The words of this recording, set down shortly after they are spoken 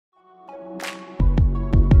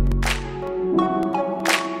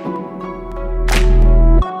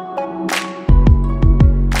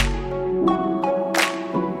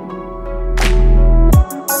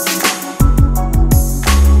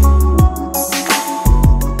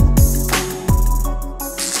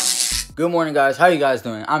Good morning, guys. How you guys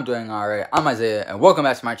doing? I'm doing alright. I'm Isaiah, and welcome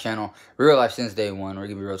back to my channel, Real Life Since Day One. We're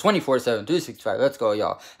gonna be real 24/7, 365. Let's go,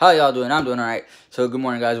 y'all. How y'all doing? I'm doing alright. So, good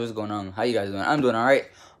morning, guys. What's going on? How you guys doing? I'm doing alright.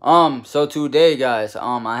 So today, guys,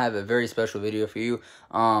 I have a very special video for you.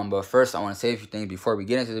 But first, I want to say a few things before we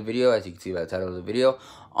get into the video, as you can see by the title of the video.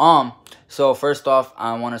 So first off,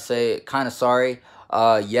 I want to say kind of sorry.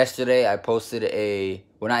 Yesterday I posted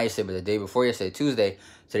not yesterday, but the day before yesterday, Tuesday.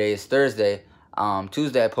 Today is Thursday.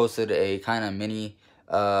 Tuesday I posted a kind of mini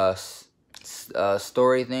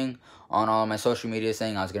story thing on all of my social media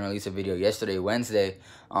saying I was gonna release a video yesterday, Wednesday.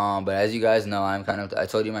 But as you guys know, I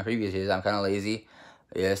told you in my previous videos, I'm kind of lazy.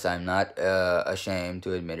 Yes, I'm not ashamed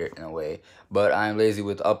to admit it in a way, but I'm lazy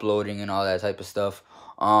with uploading and all that type of stuff.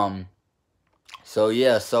 So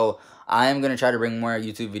yeah, so I am going to try to bring more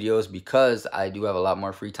YouTube videos because I do have a lot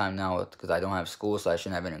more free time now because I don't have school, so I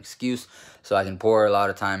shouldn't have an excuse. So I can pour a lot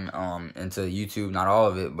of time into YouTube, not all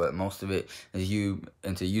of it, but most of it is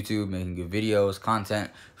into YouTube, making good videos,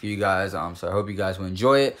 content for you guys. So I hope you guys will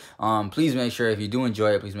enjoy it. Please make sure, if you do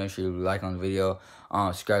enjoy it, please make sure you like on the video.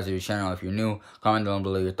 Subscribe to your channel if you're new. Comment down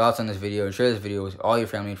below your thoughts on this video, and share this video with all your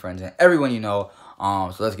family and friends and everyone you know.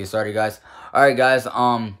 So let's get started, guys. All right, guys.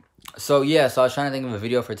 So yeah, so I was trying to think of a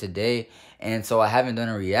video for today, and so I haven't done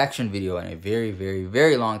a reaction video in a very, very,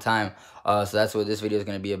 very long time. So that's what this video is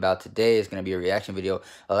going to be about today. It's going to be a reaction video.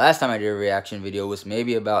 The last time I did a reaction video was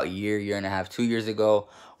maybe about a year and a half, 2 years ago,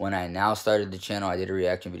 when I now started the channel. I did a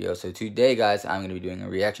reaction video. So today, guys, I'm going to be doing a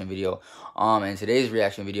reaction video. And today's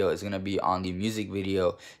reaction video is going to be on the music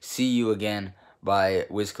video "See You Again" by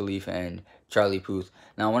Khalifa and Charlie Puth.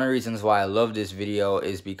 Now, one of the reasons why I love this video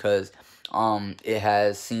is because it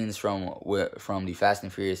has scenes from the Fast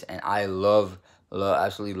and Furious, and I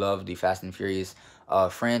absolutely love the Fast and Furious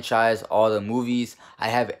franchise, all the movies. I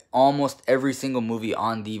have almost every single movie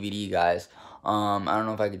on DVD, guys. I don't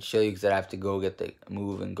know if I could show you because I have to go get the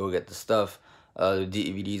stuff, the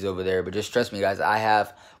DVDs over there. But just trust me, guys. I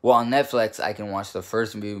have, well, on Netflix, I can watch the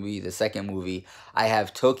first movie, the second movie. I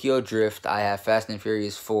have Tokyo Drift. I have Fast and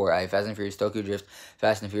Furious 4. I have Fast and Furious Tokyo Drift,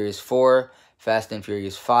 Fast and Furious 4, Fast and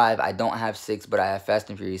Furious 5. I don't have 6, but I have Fast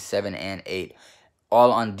and Furious 7 and 8.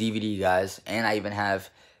 All on DVD, guys. And I even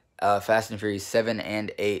have Fast and Furious 7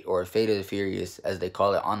 and 8, or Fate of the Furious, as they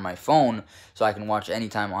call it, on my phone, so I can watch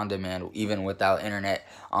anytime on demand, even without internet.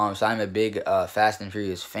 So I'm a big Fast and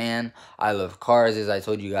Furious fan. I love cars, as I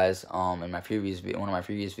told you guys in one of my previous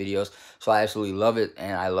videos. So I absolutely love it,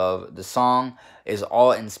 and I love the song. Is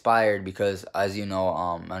all inspired because, as you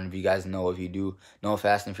know, none of you guys know, if you do know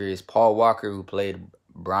Fast and Furious, Paul Walker, who played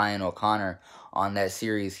Brian O'Connor on that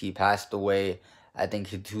series, he passed away, I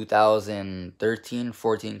think, in 2013,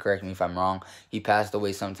 14, correct me if I'm wrong. He passed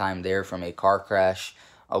away sometime there from a car crash.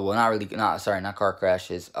 Well, not car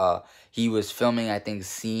crashes. He was filming, I think,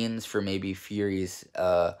 scenes for maybe Furious,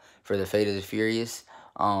 for the Fate of the Furious,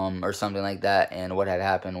 or something like that. And what had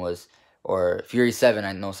happened was, or Fury 7,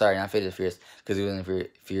 not Fate of the Furious, because it wasn't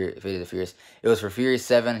Fate of the Furious. It was for Fury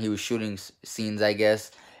 7, he was shooting scenes, I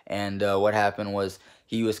guess, and what happened was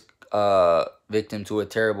he was victim to a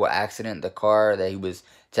terrible accident. The car that he was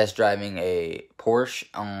test driving, a Porsche,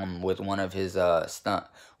 with one of the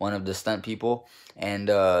stunt people, and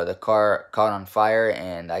the car caught on fire,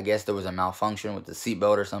 and I guess there was a malfunction with the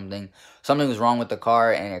seatbelt or something. Something was wrong with the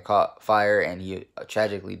car, and it caught fire, and he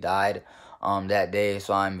tragically died that day.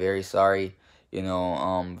 So I'm very sorry,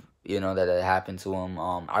 that happened to him.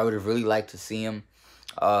 I would have really liked to see him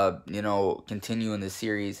continue in the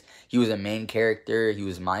series. He was a main character. He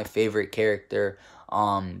was my favorite character.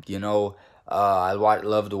 I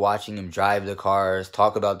loved watching him drive the cars,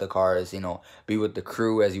 talk about the cars, be with the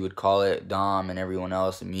crew, as you would call it, Dom and everyone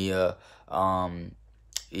else, Mia, and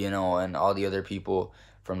all the other people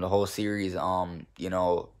from the whole series, and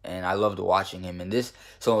I loved watching him in this.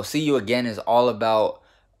 So See You Again is all about,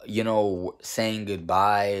 saying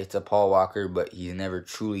goodbye to Paul Walker, but he's never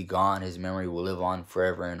truly gone. His memory will live on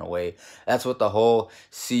forever, in a way. That's what the whole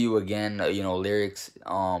See You Again, lyrics,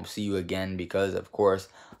 See You Again, because, of course,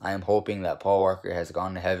 I am hoping that Paul Walker has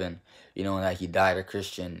gone to heaven, and that he died a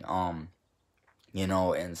Christian, and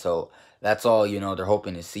so that's all, they're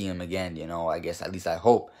hoping to see him again, I guess, at least I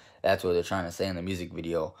hope that's what they're trying to say in the music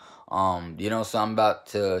video. So I'm about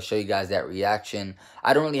to show you guys that reaction.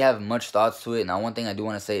 I don't really have much thoughts to it. Now, one thing I do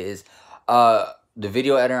want to say is, the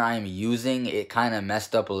video editor I am using, it kind of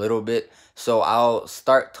messed up a little bit. So I'll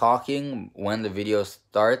start talking when the video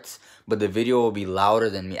starts, but the video will be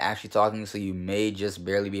louder than me actually talking, so you may just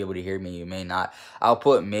barely be able to hear me. You may not. I'll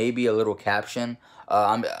put maybe a little caption.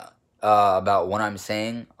 about what I'm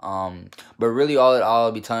saying. But really, all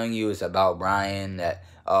I'll be telling you is about Brian, that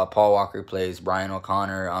Paul Walker plays Brian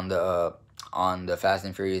O'Connor on the Fast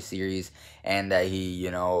and Furious series, and that he, you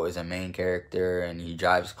know, is a main character and he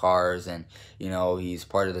drives cars, and you know, he's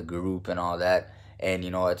part of the group and all that. And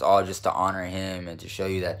you know, it's all just to honor him and to show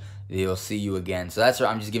you that they'll see you again. So that's what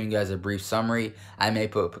I'm just giving you guys a brief summary. I may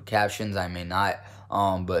put captions, I may not.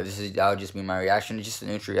 But that'll just be my reaction. It's just a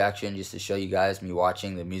neutral reaction, just to show you guys me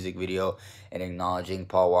watching the music video and acknowledging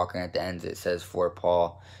Paul Walker. And at the end, it says for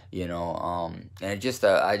Paul, you know. And it just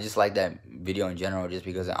I just like that video in general, just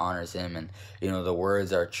because it honors him, and you know, the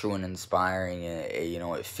words are true and inspiring, and you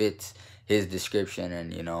know, it fits his description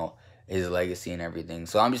and you know, his legacy and everything.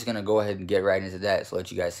 So I'm just gonna go ahead and get right into that. So let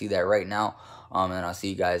you guys see that right now. And I'll see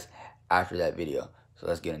you guys after that video. So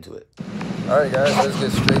let's get into it. Alright guys, let's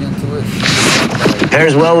get straight into it.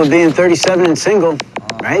 Pairs well with being 37 and single,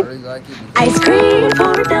 right? I really like it. Ice cream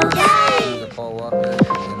for the yay! He's a Paul Walker, you know,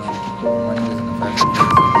 when he was in the Fast and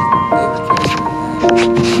Furious, he's my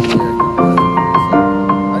favorite character. So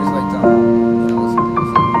I just like to, you know, listen to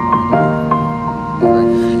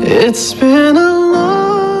music. It's been a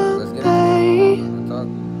long day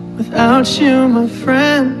without you, my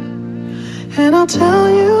friend, and I'll tell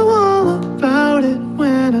you all about it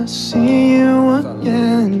when I see you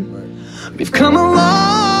again. We've come a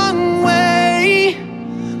long way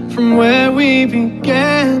from where we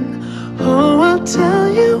began. Oh, I'll tell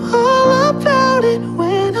you all about it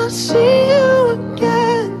when I see you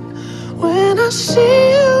again. When I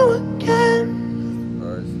see you again.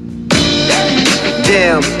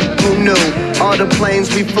 Damn, who knew? All the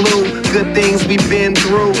planes we flew, good things we've been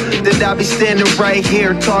through. That I'll be standing right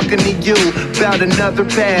here talking to you about another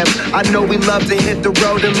path. I know we love to hit the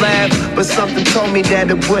road and laugh, but something told me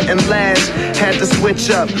that it wouldn't last. Had to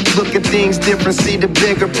switch up, look at things different, see the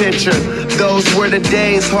bigger picture. Those were the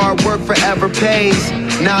days, hard work forever pays.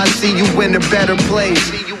 Now I see you in a better place.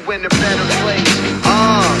 See you in a better place.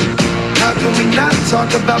 How can we not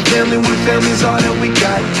talk about family when family's all that we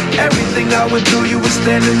got? Everything I went through, you were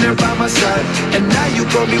standing there by my side, and now you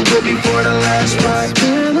gon' be with me for the last ride. It's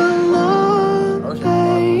been a long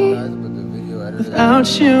day without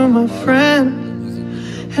you, my friend,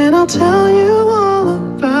 and I'll tell you all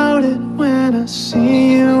about it when I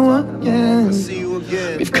see you again.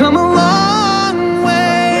 We've come a long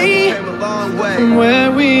way from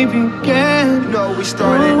where we began.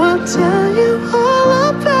 Oh, I'll tell you all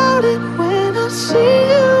about it when I see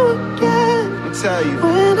you again.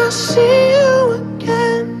 When I see you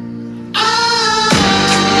again.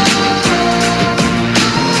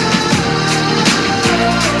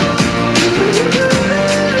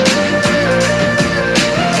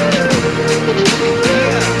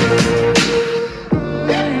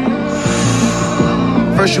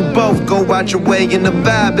 First you both go out your way and the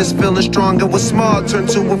vibe is feeling stronger. What's small turn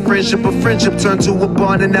to a friendship turn to a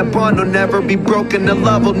bond, and that bond will never be broken. The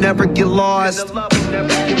love will never get lost.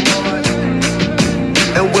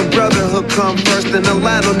 And when brotherhood come first, then the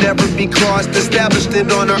line will never be crossed. Established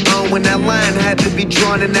it on our own when that line had to be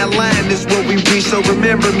drawn, and that line is what we reach. So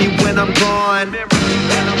remember me when I'm gone.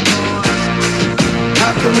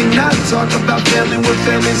 How can we not talk about family when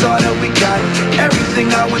family's all that we got?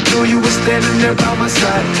 Everything I went through, you were standing there by my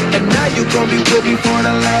side, and now you gon' be with me for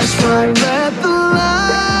the last ride. Let the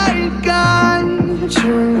light guide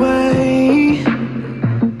your way.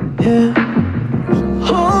 Yeah.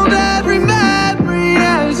 Hold every memory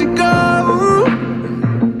as you go,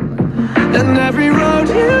 and every road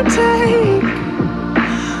you take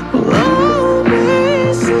will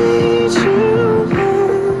always lead you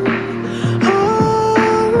home.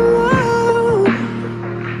 Oh,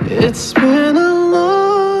 it's been a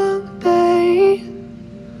long day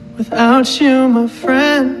without you, my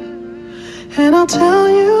friend, and I'll tell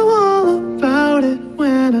you all about it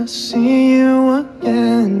when I see you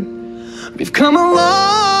again. We've come a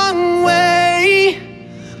long way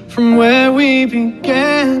from where we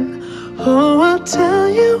began. Oh, I'll tell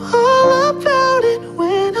you all about it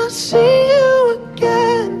when I see you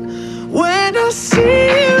again. When I see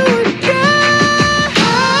you again.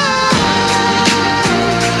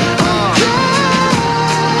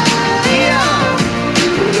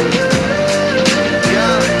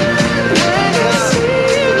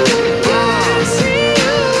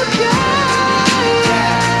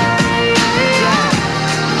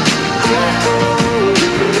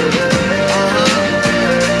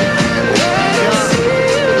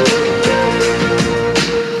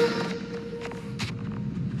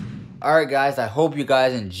 Alright guys, I hope you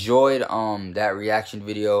guys enjoyed that reaction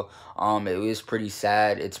video. It was pretty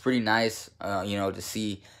sad. It's pretty nice, you know, to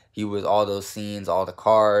see he was all those scenes, all the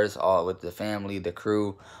cars, all with the family, the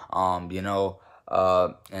crew, you know,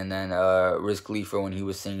 and then Wiz Khalifa when he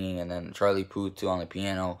was singing, and then Charlie Puth too on the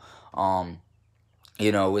piano.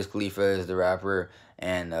 You know, Wiz Khalifa is the rapper,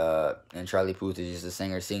 and Charlie Puth is just the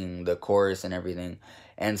singer singing the chorus and everything.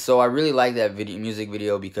 And so I really like that music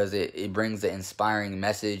video because it brings the inspiring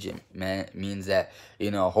message. It means that,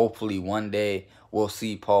 you know, hopefully one day we'll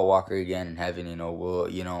see Paul Walker again in heaven. You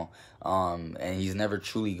know, and he's never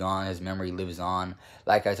truly gone. His memory lives on.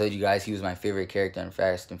 Like I told you guys, he was my favorite character in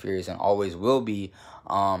Fast and Furious and always will be.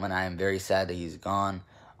 And I am very sad that he's gone.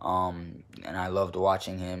 And I loved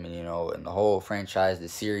watching him, and, you know, and the whole franchise, the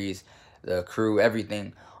series, the crew,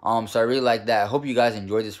 everything. So I really like that. I hope you guys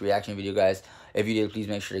enjoyed this reaction video, guys. If you did, please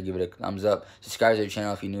make sure to give it a thumbs up. Subscribe to the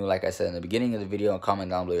channel if you're new, like I said in the beginning of the video, and comment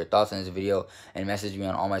down below your thoughts on this video, and message me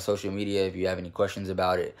on all my social media if you have any questions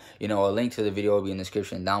about it. You know, a link to the video will be in the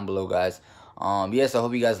description down below, guys. Yes, I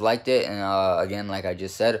hope you guys liked it, and again, like I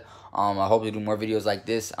just said, I hope to do more videos like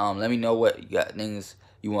this. Let me know what things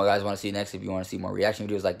you guys want to see next. If you want to see more reaction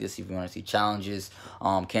videos like this, if you want to see challenges,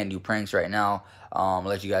 can't do pranks right now. I'll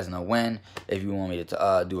let you guys know when. If you want me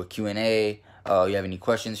to do a Q&A, you have any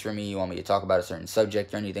questions for me, you want me to talk about a certain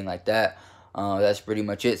subject or anything like that, that's pretty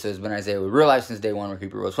much it. So it's been Isaiah with Real Life since day one. We're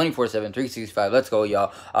keeping it real 24/7, 365. Let's go,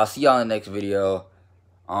 y'all. I'll see y'all in the next video.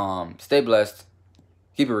 Stay blessed.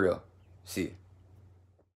 Keep it real. See you.